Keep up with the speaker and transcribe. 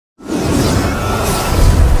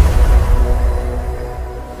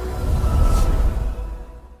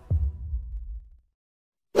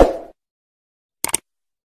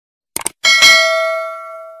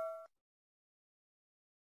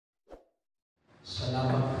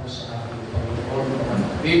Salamat po sa ating Panginoon, mga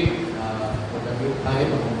kapatid. Magandang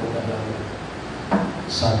tayo, magandang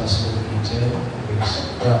sana sa teacher.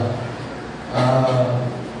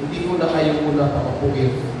 Hindi ko na kayo muna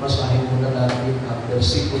pakapuin. Basahin muna natin ang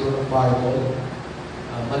versikulo ng Bible.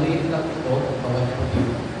 Maliit lang ito at mga kapatid.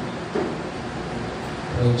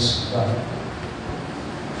 Praise God.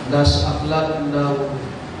 Nasa aklat ng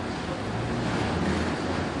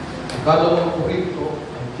Ikalawang Korinto,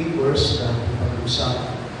 ang key verse na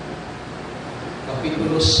pag-usapan.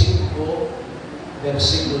 Kapitulo 5,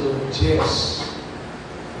 versikulo 10.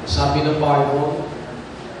 Sabi ng Bible,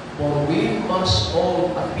 "For we must all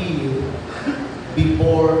appear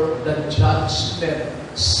before the judgment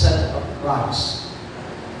seat of Christ,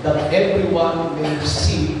 that everyone may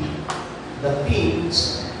see the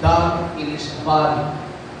things done in his body,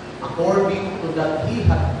 according to that he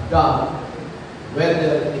hath done,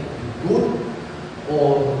 whether it be good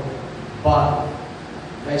or bad."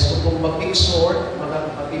 Nais ko pong mag-exhort,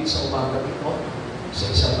 mga kapatid, sa umaga ito, sa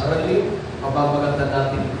isang aralin, mababagatan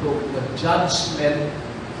natin ito, the judgment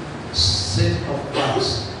seat of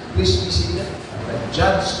Christ. Please be seated. The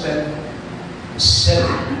judgment seat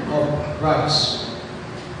of Christ.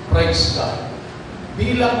 Praise God.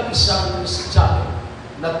 Bilang isang Kristiyan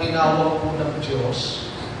na tinawag po ng Diyos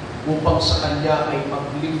upang sa Kanya ay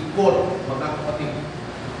maglingkod, mga kapatid.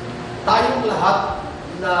 Tayong lahat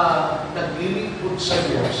na naglilingkod sa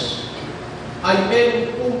Diyos ay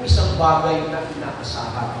meron pong isang bagay na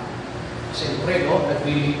inaasahan. Siyempre, no,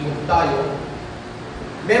 naglilingkod tayo,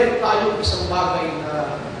 meron tayong isang bagay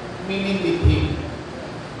na minimithi.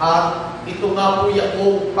 At ito nga po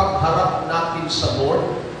yung pagharap natin sa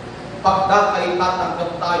Lord, pagka ay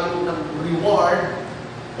tatanggap tayo ng reward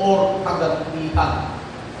or kagantihan.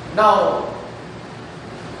 Now,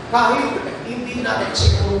 kahit hindi natin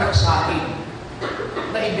siguro sa atin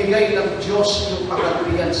na ibigay ng Diyos yung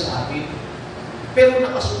kagantihan sa atin, pero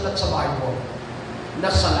nakasulat sa Bible na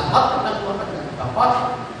sa lahat ng mga nagtapat,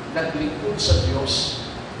 naglingkod sa Diyos,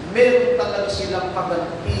 meron talaga silang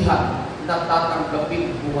kagantihan na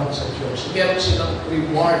tatanggapin buwan sa Diyos. Meron silang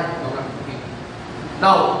reward, mga kapatid.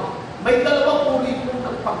 Now, may dalawang uri po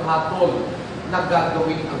ng paghatol na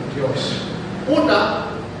gagawin ang Diyos. Una,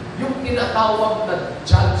 yung tinatawag na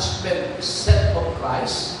judgment seat of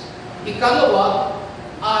Christ. Ikalawa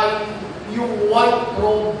ay yung white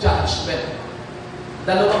throne judgment.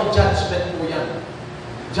 Dalawang judgment po yan.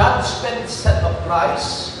 Judgment seat of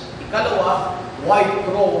Christ. Ikalawa, white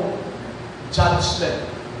throne judgment.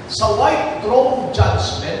 Sa white throne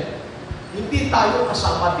judgment, hindi tayo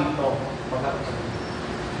kasama dito, mga kapatid.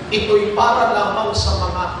 Ito'y para lamang sa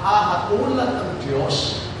mga hahatulan ng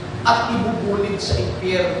Diyos at ibubulid sa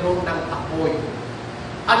impyerno ng apoy.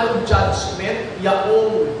 Anong judgment?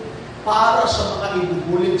 Yaong para sa mga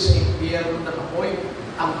ibubulid sa impyerno ng apoy.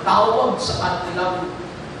 Ang tawag sa kanilang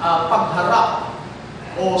pagharap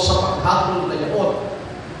o sa paghatol na yaon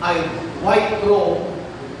ay white throne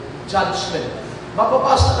judgment.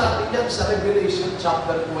 Mababasa natin yan sa Revelation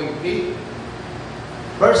chapter 20,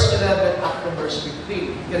 verse 11 at verse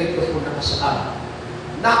 15. Ganito po nakasaan.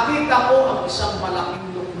 "Nakita ko ang isang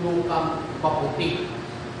malaking luklukang maputi."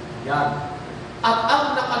 Yan. "At ang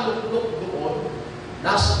nakalukluk doon,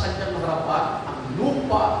 nasa kanyang harapan, ang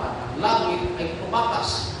lupa at ang langit ay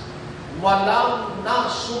tumakas. Walang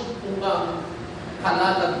nasumpungang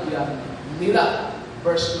kalalagyan nila."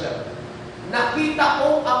 Verse 12. "Nakita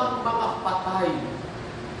ko ang mga patay,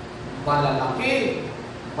 malalaki,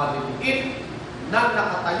 maliliit, na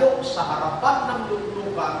nakatayo sa harapan ng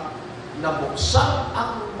luklukan, nabuksan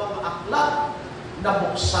ang mga aklat,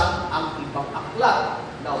 nabuksan ang ibang aklat."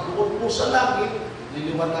 Now, doon po sa langit,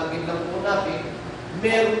 liliwanagin lang po natin,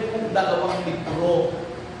 meron pong dalawang libro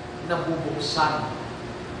na bubuksan.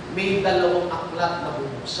 May dalawang aklat na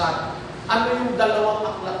bubuksan. Ano yung dalawang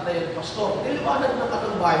aklat na yun, Pastor? Niliwanag naman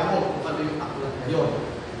ng Bible kung ano yung aklat na yun.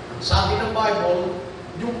 Sabi ng Bible,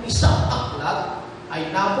 yung isang aklat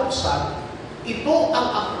ay nabuksan. Ito ang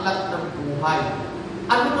aklat ng buhay.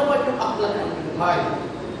 Ano naman yung aklat ng buhay?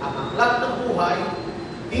 Ang aklat ng buhay,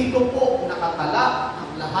 dito po nakatala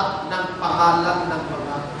ang lahat ng pangalan ng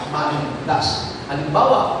mga maniligtas.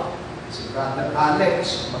 Halimbawa, si Brother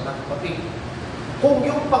Alex, mga kapatid. Kung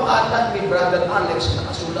yung pangalan ni Brother Alex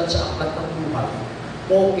nakasulat sa aklat ng buhay,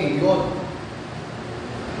 okay yun.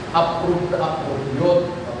 Approved na approved yun,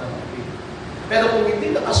 mga kapatid. Pero kung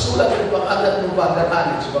hindi nakasulat yung pangalan ng Brother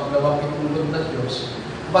Alex, wag na wag itulog ng Diyos,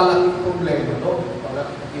 malaking problema, no? Mga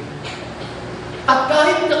kapatid. At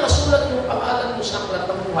kahit nakasulat yung pangalan mo sa aklat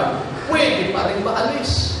ng buhay, pwede pa rin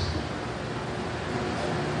maalis.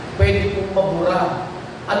 Pwede pong mabura.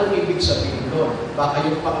 Anong ibig sabihin nun? Baka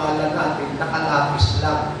yung pangalan natin nakalapis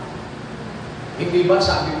lang. Hindi ba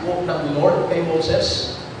sabi po ng Lord kay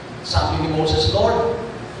Moses? Sabi ni Moses, Lord,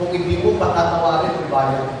 kung hindi mo patatawarin,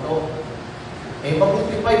 ibayad ito.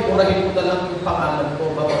 Mabuti pa, iburahin mo na lang yung pangalan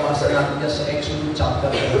ko. Bababasa natin niya sa Exodus chapter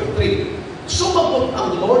 3. Sumagot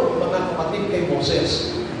ang Lord, mga kapatid, kay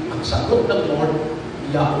Moses. Ang sagot ng Lord,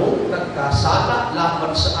 yaong nagkasala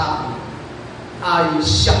laban sa akin, ay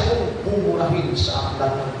siya kong bumurahin sa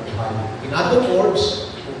aklat ng buhay. In other words,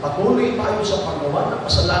 kung patuloy tayo sa paggawa ng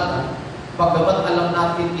kasalanan, paggamat alam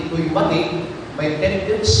natin ito'y mali, may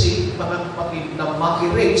tendency, mga kapatid, na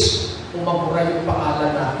ma-erase kung mabura yung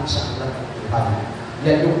pangalan natin sa aklat ng buhay.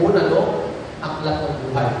 Yan yung una, no? Aklat ng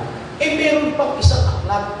buhay. Meron pang isang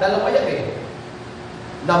aklat, dalawa yan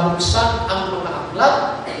Nabuksan ang mga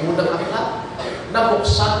aklat, unang aklat,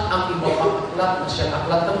 nabuksan ang iba pang aklat na siyang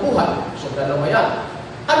aklat ng buhay. So, dalawa yan.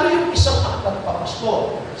 Ano yung isang aklat pa,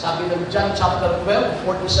 Pastor? Sabi ng John chapter 12,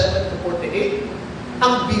 47 to 48,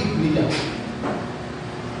 ang Biblia.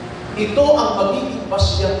 Ito ang magiging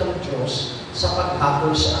basyan ng Diyos sa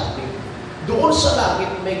paghabol sa atin. Doon sa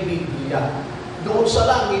langit may Biblia. Doon sa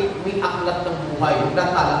langit may aklat ng buhay na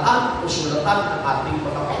talaan o sulatan ng ating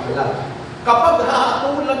mga pangalan. Kapag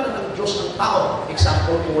hahatulan na ng Diyos ang tao,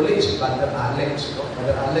 example po ulit si Brother Alex,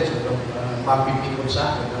 Brother Alex, mapipikon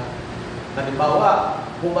sa akin na halimbawa,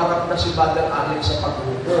 humarap na si Brother Alex sa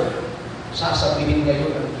paghukom, sasabihin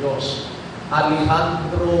ngayon ng Diyos,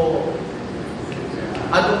 Alejandro,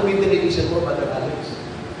 anong pinilinisin mo, Brother Alex?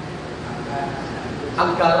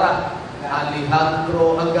 Angara.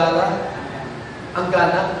 Alejandro Angara.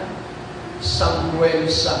 Anggana.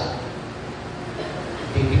 Sangwelsa.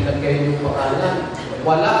 Titignan kayo yung pangalan.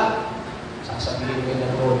 Wala. Sasabihin kayo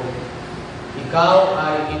ng Lord. Ikaw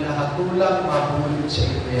ay inahatulang mabulit sa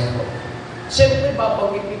impyerno. Siyempre,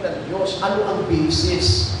 babanggitin ng Diyos, ano ang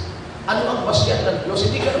basis? Ano ang basyan ng Diyos?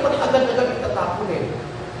 Hindi ka naman agad-agad itatapon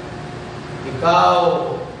Ikaw,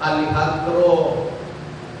 Alejandro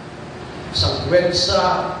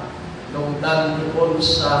Sangwensa, nung nandoon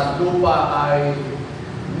sa lupa ay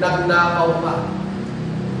nagnakaw ka.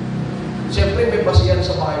 Siyempre, may basihan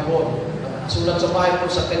sa Bible. Sulat sa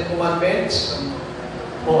Bible sa Ten Commandments,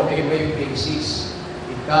 may basis.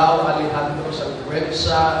 Ikaw, Alejandro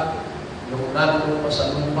Sangwensa, nung nandoon ka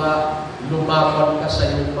sa lupa, lumaban ka sa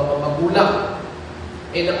iyong mga magulang.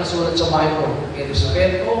 Nakasulat sa Bible,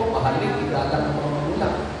 respeto, mahalin, igalang ng mga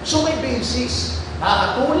magulang. So may basis.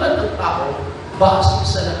 Nakatulan ng tao, base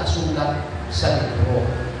sa nakasulat sa libro.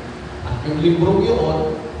 At yung libro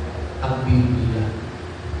yun, ang Biblia.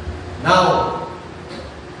 Now,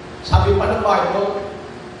 sabi pa ng Bible,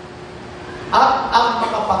 at ang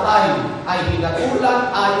mga patay ay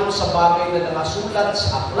hinatulan ayon sa bagay na nakasulat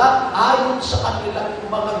sa aklat, ayon sa kanilang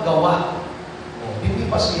mga gawa.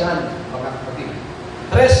 Hindi pa siyan, mga kapatid.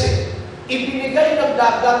 13. Ibinigay ng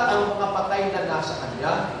dagat ang mga patay na nasa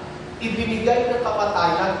kanya, ibinigay ng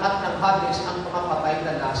kamatayan at ng Hades ang mga patay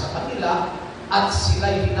na nasa kanila, at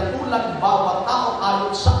sila'y hinatulan bawat tao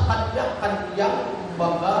ayon sa kanya-kanyang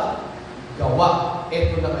mga gawa.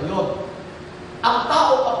 Ito na ngayon. Ang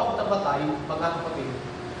tao kapag namatay, mga kapatid,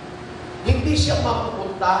 hindi siya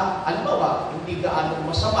mapupunta, halimbawa, hindi gaano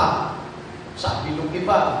masama. Sabi nung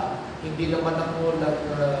iba, hindi naman ako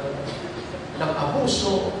ng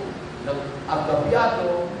abuso, ng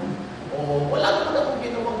agabyado, o wala naman akong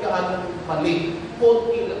ginawang gaano mali.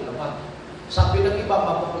 Konti lang naman. Sabi ng iba,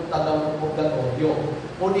 mapupunta daw ng purgatorio.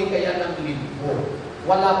 Huli kaya ng limbo.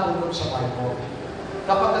 Wala po nun sa Bible.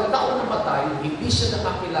 Kapag ang tao namatay, hindi siya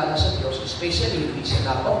nakakilala sa Diyos, especially hindi siya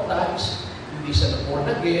na-baptize, hindi siya na-born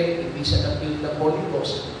again, hindi siya na-filled ng Holy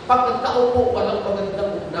Ghost. Pag ang tao po walang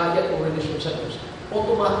magandang ugnayan o relasyon sa Diyos,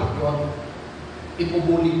 automatic yun,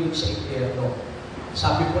 ibubuli yun sa impyerno.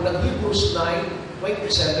 Sabi po ng Hebrews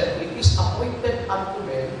 9:27, it is appointed unto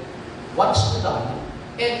men once to die,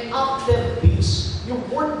 and after this, yung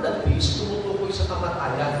word na this, tumutukoy sa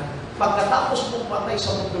kamatayan. Pagkatapos mong patay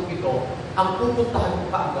sa mundong ito, ang pupuntahan mo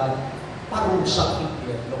kaagad, parusang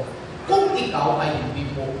impyerno. Kung ikaw ay hindi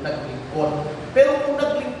mo naglingkod. Pero kung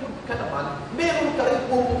naglingkod ka naman, meron ka rin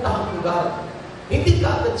pupuntahang lugar. Hindi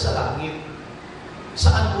ka agad sa langit.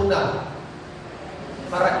 Saan mo na?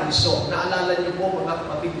 Paraiso. Naalala niyo po, mga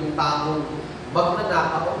kapatid, yung taong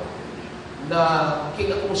magnanakaw na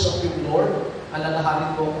kinausap yung Lord,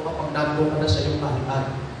 alalahanin mo kapag nandoon ka na sa iyong kaharian.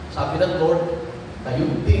 Sabi ng Lord,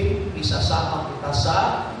 gayon din, isasama kita sa,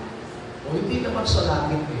 o hindi naman sa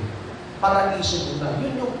langit paraiso muna.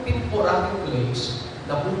 Yun yung temporary place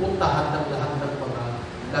na pupuntahan ng lahat ng mga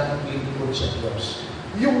naglilingkod sa Diyos.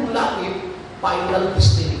 Yung langit, final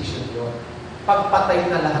destination yun.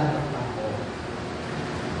 Pagpatay na lahat ng tao.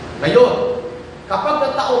 Ngayon, kapag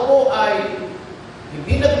ang tao po ay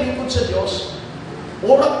hindi naglingkod sa Diyos,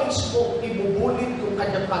 oras mismo ibubulin yung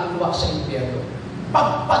kanyang kaluluwa sa impyerno.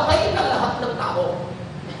 Pagpatay na lahat ng tao,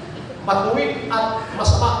 matuwid at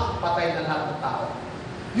masama, patay na lahat ng tao.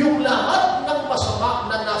 Yung lahat ng masama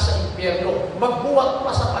na nasa impyerno, magbuhat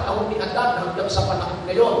pa sa panahon ni Adan hanggang sa panahon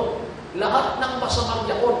ngayon, lahat ng masamang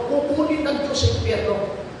yakon, kukunin ng Diyos sa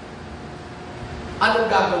impyerno. Anong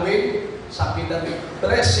gagawin? Sabi ng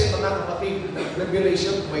 13, mga kapatid, ng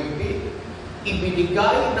Revelation 20,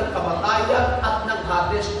 ibinigay ng kamatayan at ng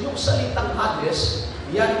Hades. Yung salitang Hades,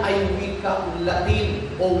 yan ay wikang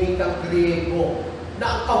Latin o wikang Griego. Na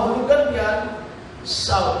ang kahulugan yan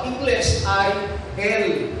sa Ingles ay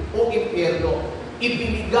hell o impyerno.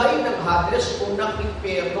 Ibinigay ng Hades o ng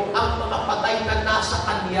impyerno ang mga patay na nasa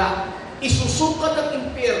kanya. Isusuka ng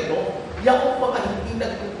impyerno yung mga hindi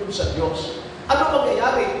nagtungkol sa Diyos. Ano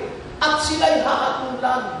mangyayari? At sila'y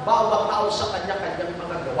hahatulan bawat tao sa kanya-kanyang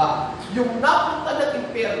mga gawa. Yung napunta ng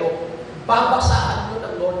impyerno, babasahan mo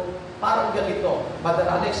ng Lord, parang ganito. Brother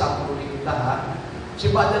Alex, ang huli kita ha. Si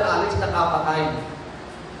Brother Alex nakapatay.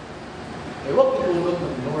 Huwag itulog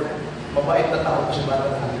ng Lord. Mabait na tao si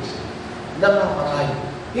Brother Alex. Nakapatay.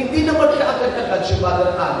 Hindi naman kaagad-agad si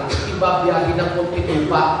Brother Alex ibabiyahin ng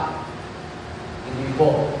Muntinlupa. Hindi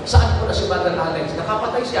po. Saan po na si Brother Alex?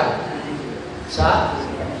 Nakapatay siya. Sa?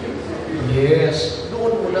 Yes.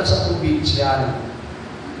 Doon muna sa probinsya.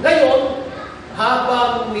 Ngayon,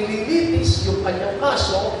 habang nililitis yung kanyang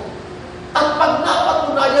kaso, at pag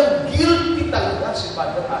napatunayan guilty talaga si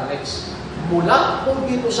Brother Alex, mula kung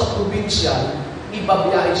dito sa probinsya,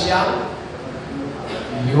 ibabiyahe siya,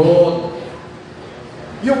 yun.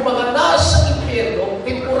 Yung mga nasa impyerno,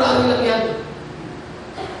 temporary lang yan.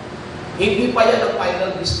 Hindi pa yan ang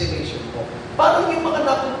final destination ko. Parang yung mga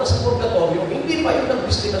napunta sa purgatorio, hindi pa yun ang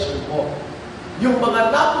destination ko. Yung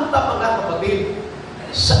mga napunta, mga kapatid,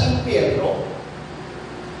 sa impyerno,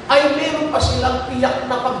 ay meron pa silang tiyak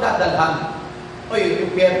na pagdadalhan. O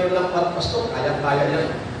yung impyerno lang para pastor, kaya-kaya yan.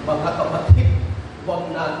 Mga kapatid,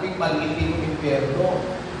 huwag nating malitin yung impyerno.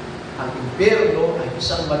 Ang impyerno ay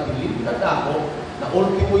isang madilim na dako na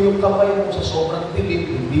ultimo yung kamay mo sa sobrang dilim,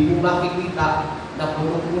 hindi mo makikita na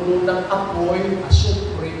puno-puno ng apoy,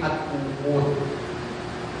 asupre at ukod.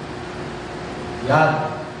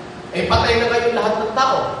 Yan. Eh, patay na ngayon lahat ng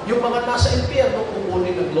tao. Yung mga nasa impyerno,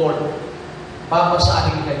 kukunin ng Lord.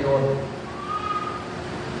 Babasahin ngayon.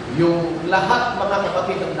 Yung lahat, mga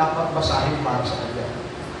kapatid, ang dapat basahin para sa kanya.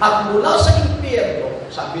 At mula sa impyerno,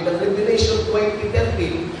 sabi ng Revelation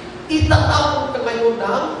 20:13, itatapon ka ngayon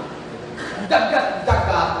ng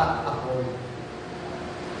dagat-dagatan apoy.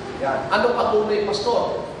 Yan. Ano patunay,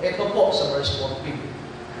 Pastor? Ito po sa verse 14.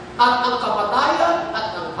 At ang kamatayan at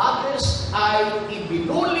ang Hades ay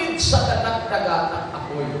ibinulid sa dagat-dagatang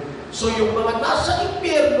apoy. So yung mga nasa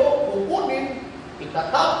impyerno, kukunin,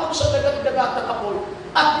 itatapon sa dagat-dagatang apoy,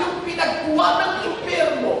 at yung pinagkuha ng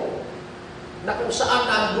impyerno, na kung saan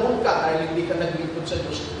nandoon ka dahil hindi ka naglingkod sa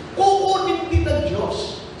Diyos, kukunin din ng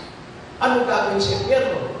Diyos. Ano gagawin sa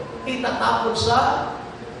impyerno? Itatapon sa,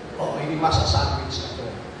 hindi masasandwich na ito.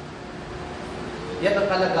 Yan ang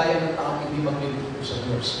kalagayan ng taong hindi maglingkod sa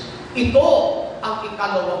Diyos. Ito ang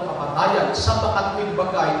ikalawang kamatayan sa makatwid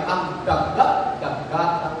bagay ang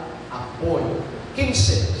dagat-dagatang apoy.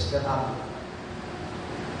 15 ganap.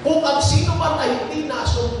 Kung ang sino man ay hindi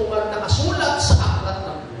nasumpungan nakasulat sa aklat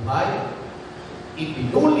ng buhay,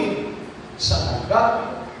 ipinulid sa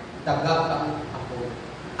dagat-dagatang apoy.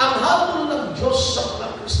 Ang hatol ng Diyos sa mga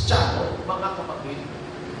Kristiyano, mga kapatid,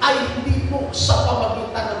 ay hindi po sa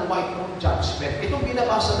pamagitan ng white throne judgment. Itong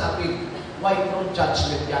binabasa natin, white throne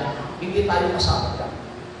judgment yan. Hindi tayo kasama dyan.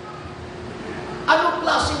 Anong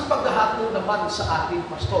klaseng paghahatol naman sa atin,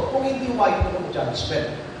 Pastor? Kung hindi white throne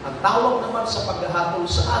judgment, ang tawag naman sa paghahatol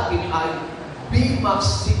sa atin ay bema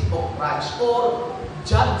seat of Christ or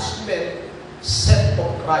judgment seat of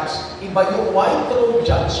Christ. Iba yung white throne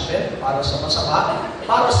judgment para sa masama,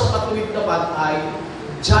 para sa matuwid naman ay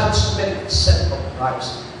judgment seat of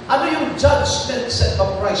Christ. Ano yung judgment seat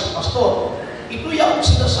of Christ, Pastor? Ito yung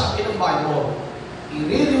sinasabi ng Bible.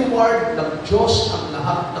 I-reward ng Diyos ang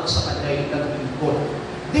lahat ng sa kanya'y naglingkod.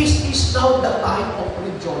 This is now the time of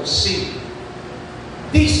rejoicing.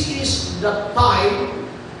 This is the time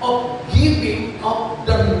of giving of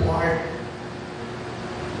the reward.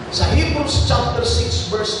 Sa Hebrews chapter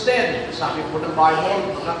 6 verse 10, sabi po ng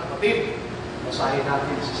Bible, mga kapatid, basahin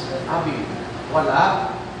natin Sister Abby.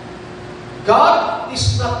 Wala. God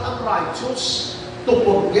is not unrighteous to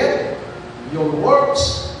forget your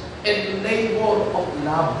works and labor of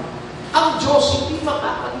love. Ang Diyos hindi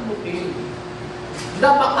makakalimutin na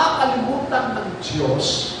makakalimutan ng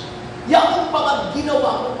Diyos Yaong mga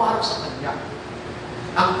ginawa mo para sa Kanya.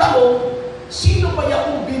 Ang tanong, sino ba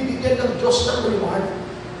yaong bibigyan ng Diyos ng reward?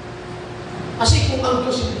 Kasi kung ang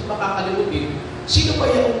Diyos hindi makakalimutin, sino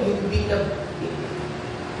ba yaong hindi na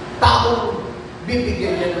taong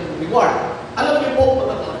bibigyan niya ng reward? Alam niyo po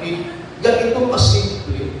mga kapatid, ganito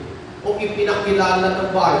kasimple kung ipinakilala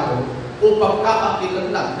ng Bible o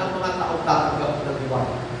pagkakakilanlan ng mga taong tatanggap ng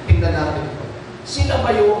reward. Tingnan natin ito. Sila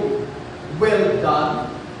ba yung well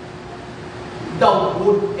done, thou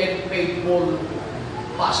good and faithful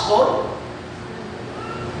pastor?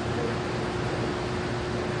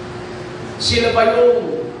 Sila ba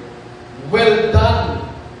yung well done,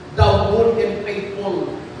 thou good and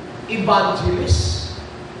faithful evangelist?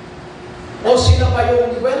 O sila ba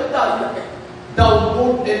yung well done, thou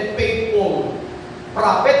good and faithful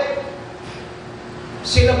prophet?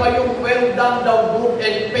 Sila ba yung well done, thou good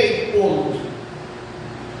and faithful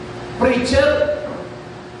preacher?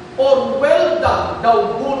 Or well done,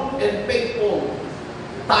 thou good and faithful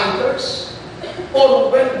tithers? Or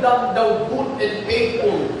well done, thou good and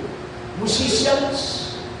faithful musicians,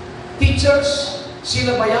 teachers?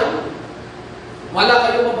 Sila ba yan? Wala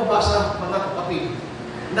kayong mababasa, mga kapatid,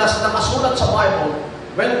 na nakasulat sa Bible,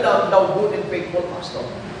 well done, thou good and faithful pastor.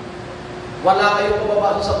 Wala kayong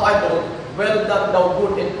mababasa sa Bible, well done, thou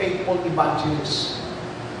good and faithful evangelist.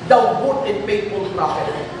 Thou good and faithful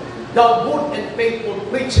prophet. Thou good and faithful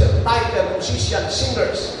preacher, tither, musician,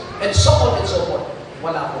 singers, and so on and so forth.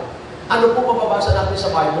 Wala po. Ano po mababasa natin sa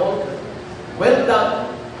Bible? Well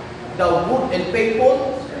done, thou good and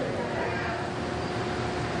faithful.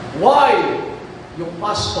 Why? Yung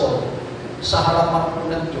pastor sa harapan po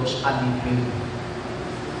ng Diyos alipin.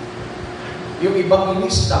 Yung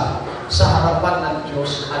evangelista sa harapan ng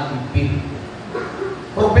Diyos alipin.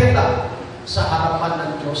 Propeta sa harapan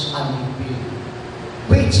ng Diyos alipin.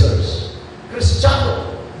 Preachers,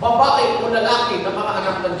 Kristiyano, babae o lalaki na mga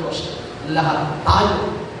anak ng Diyos, lahat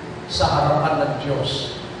tayo sa harapan ng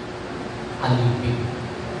Diyos alipin.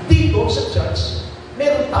 Dito sa church,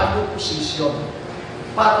 meron tayong posisyon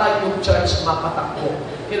para yung church mapatakbo.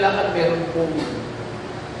 Kailangan meron pong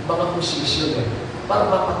mga posisyon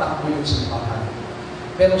para mapatakbo yung simbahan.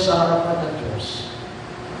 Pero sa harapan ng Diyos,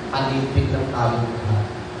 alipin lang tayo lahat.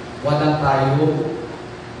 Wala tayong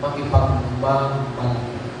makipagbumbang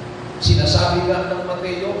malaki. Sinasabi nga ng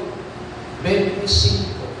Mateo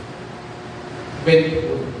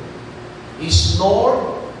 25:21, His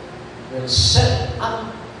Lord will said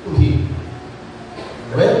unto him,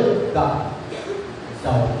 well done,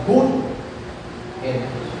 thou good and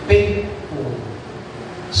faithful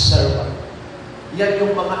servant. Yan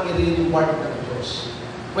yung mga i-reward ng Diyos.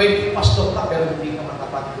 Pwede pastor ka pero hindi ka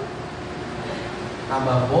matapat.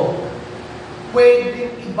 Tama po?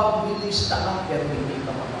 Pwede evangelista ka pero hindi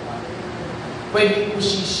ka matapat. Pwede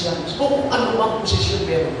musicians. Kung ano ang posisyon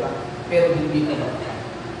meron ka, pero hindi ka matapat.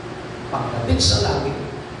 Pagdating sa langit,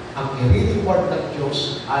 ang i-reward ng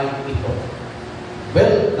Diyos ay ito.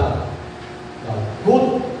 Well done, thou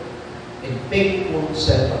good and faithful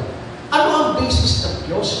servant. Ano ang basis ng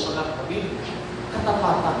Diyos, mga kapatid?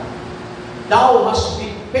 Katapatan. Thou hast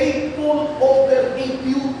been faithful over a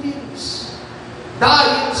few things.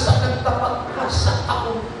 Dahil sa nagtapat ka sa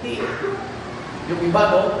kaunti. Yung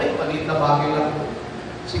iba, no? Ay, palit na bagay lang po.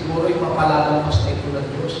 Siguro yung mapalalampas na ito ng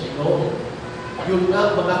Diyos. No? Yun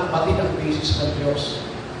nga, mga kapatid, ang basis ng Diyos.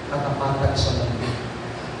 Katapatan sa langit.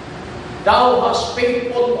 Thou hast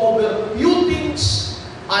faithful over few things,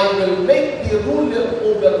 I will make thee ruler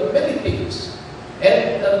over many things.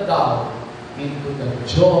 Enter thou into the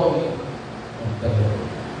joy of the Lord.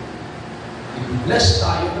 I-bless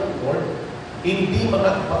tayo ng Lord, hindi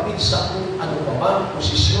mga kapatid sa kung ano pa man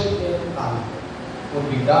posisyon meron tayo,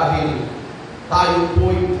 kundi dahil tayo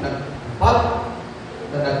po'y nagtapat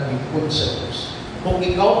na naglingkod sa Diyos. Kung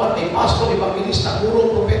ikaw at ay pastor, evangelista,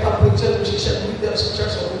 guro, propeta, preacher, musician, leader sa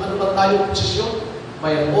church, o kung ano man tayo posisyon,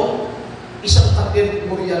 mayroon, isang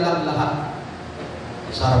kategorya lang lahat.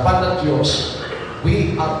 Sa harapan ng Diyos,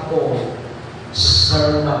 we are all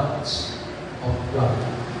servants of God.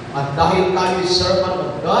 At dahil tayo servant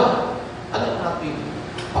of God, alam natin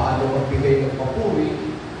paano magbigay ng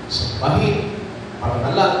papuri, sambahin,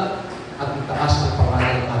 parangalan, at itaas ng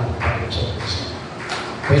pangalan natin tayo sa Kristo.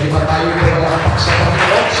 Pwede ba tayo malalapak sa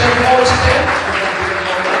Panginoon? Siyempre, all stand.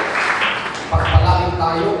 Pagpalain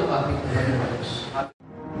tayo ng ating Panginoon.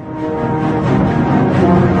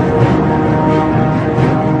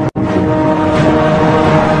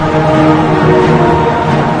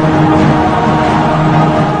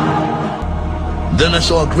 Then I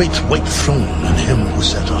saw a great white throne and him who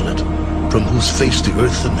sat on it, from whose face the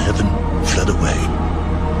earth and heaven fled away.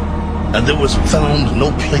 and there was found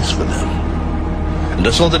no place for them. And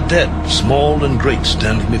I saw the dead, small and great,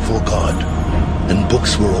 standing before God, and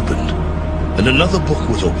books were opened. And another book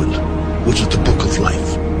was opened, which is the book of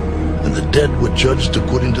life. And the dead were judged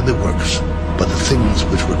according to their works, by the things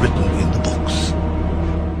which were written in the books.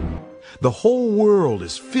 The whole world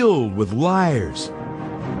is filled with liars,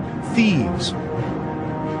 thieves,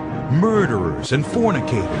 murderers, and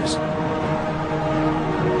fornicators.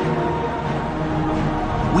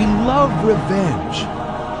 We love revenge.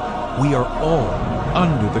 We are all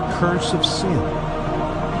under the curse of sin.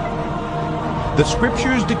 The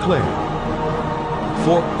Scriptures declare,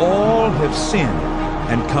 "For all have sinned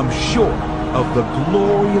and come short of the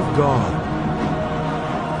glory of God."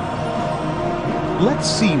 Let's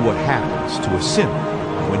see what happens to a sinner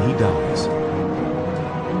when he dies.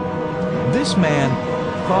 This man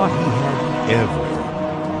thought he had everything.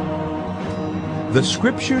 The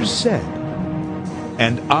Scriptures said,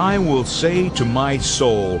 "And I will say to my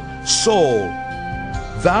soul, Soul,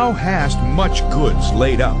 thou hast much goods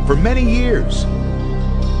laid up for many years.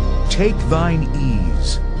 Take thine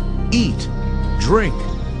ease, eat, drink,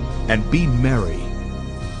 and be merry."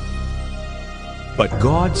 But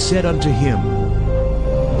God said unto him,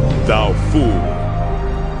 "Thou fool,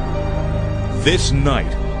 this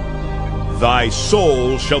night thy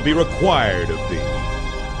soul shall be required of thee.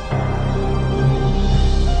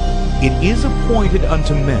 It is appointed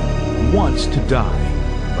unto men once to die,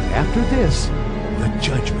 but after this, the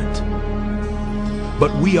judgment.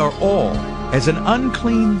 But we are all as an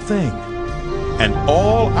unclean thing, and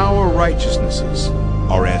all our righteousnesses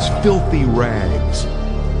are as filthy rags.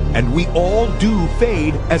 And we all do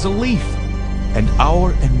fade as a leaf, and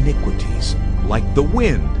our iniquities, like the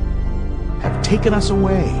wind, have taken us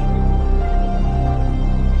away.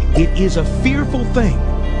 It is a fearful thing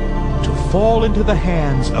to fall into the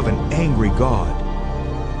hands of an angry God.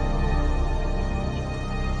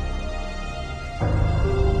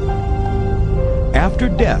 After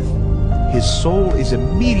death, his soul is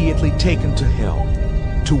immediately taken to hell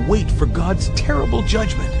to wait for God's terrible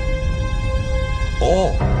judgment.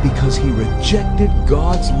 All because he rejected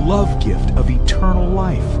God's love gift of eternal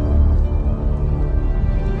life.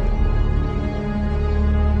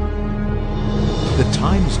 The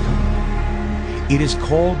time is coming. It is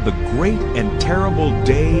called the great and terrible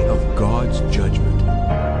day of God's judgment,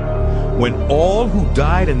 when all who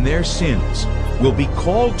died in their sins will be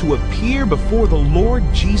called to appear before the Lord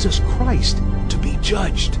Jesus Christ to be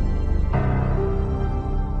judged.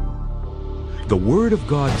 The Word of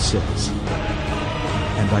God says,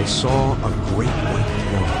 "And I saw a great white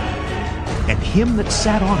throne, and him that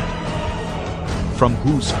sat on it, from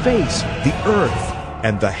whose face the earth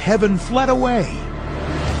and the heaven fled away.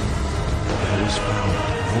 There was found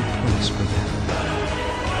no place for them.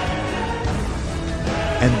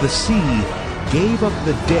 And the sea gave up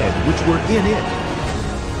the dead which were in it,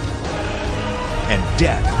 and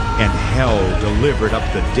death and hell delivered up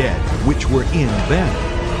the dead which were in them.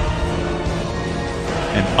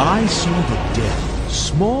 And I saw the dead,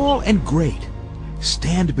 small and great,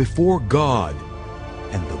 stand before God,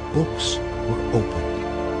 and the books were opened.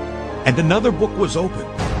 And another book was opened,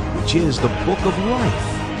 which is the book of life.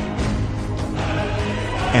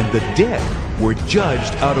 And the dead were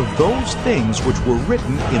judged out of those things which were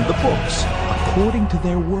written in the books, according to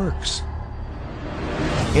their works.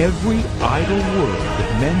 Every idle word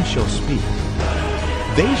that men shall speak,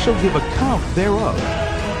 they shall give account thereof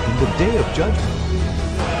in the day of judgment.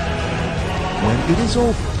 When it is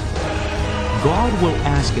over, God will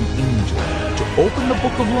ask an angel to open the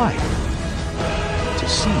book of life to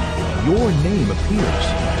see if your name appears.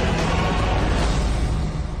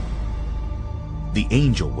 The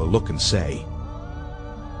angel will look and say,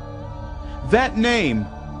 "That name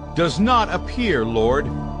does not appear, Lord."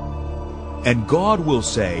 And God will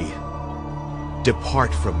say,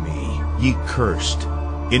 "Depart from me, ye cursed,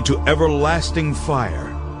 into everlasting fire,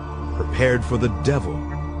 prepared for the devil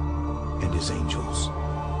and his angels.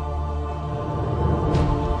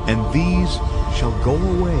 And these shall go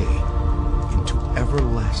away into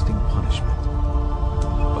everlasting punishment,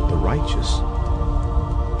 but the righteous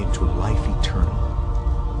into life eternal.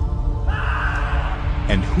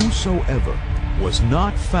 And whosoever was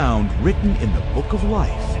not found written in the book of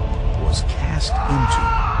life was cast into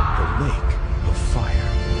the lake of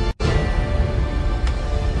fire."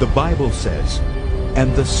 The Bible says,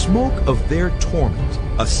 "And the smoke of their torment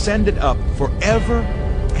ascended up forever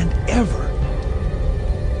and ever.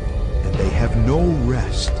 And they have no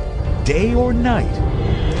rest, day or night,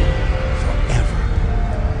 forever."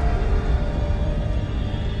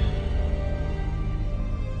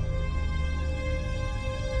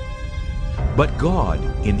 But God,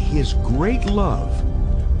 in His great love,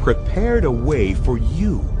 prepared a way for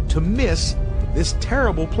you to miss this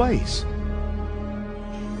terrible place.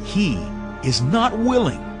 He is not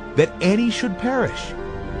willing that any should perish,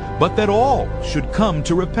 but that all should come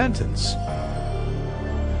to repentance.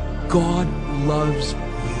 God loves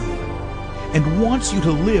you and wants you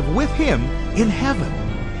to live with Him in heaven,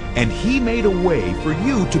 and He made a way for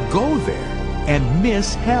you to go there and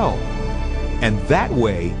miss hell. And that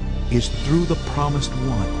way is through the promised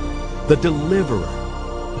one, the deliverer,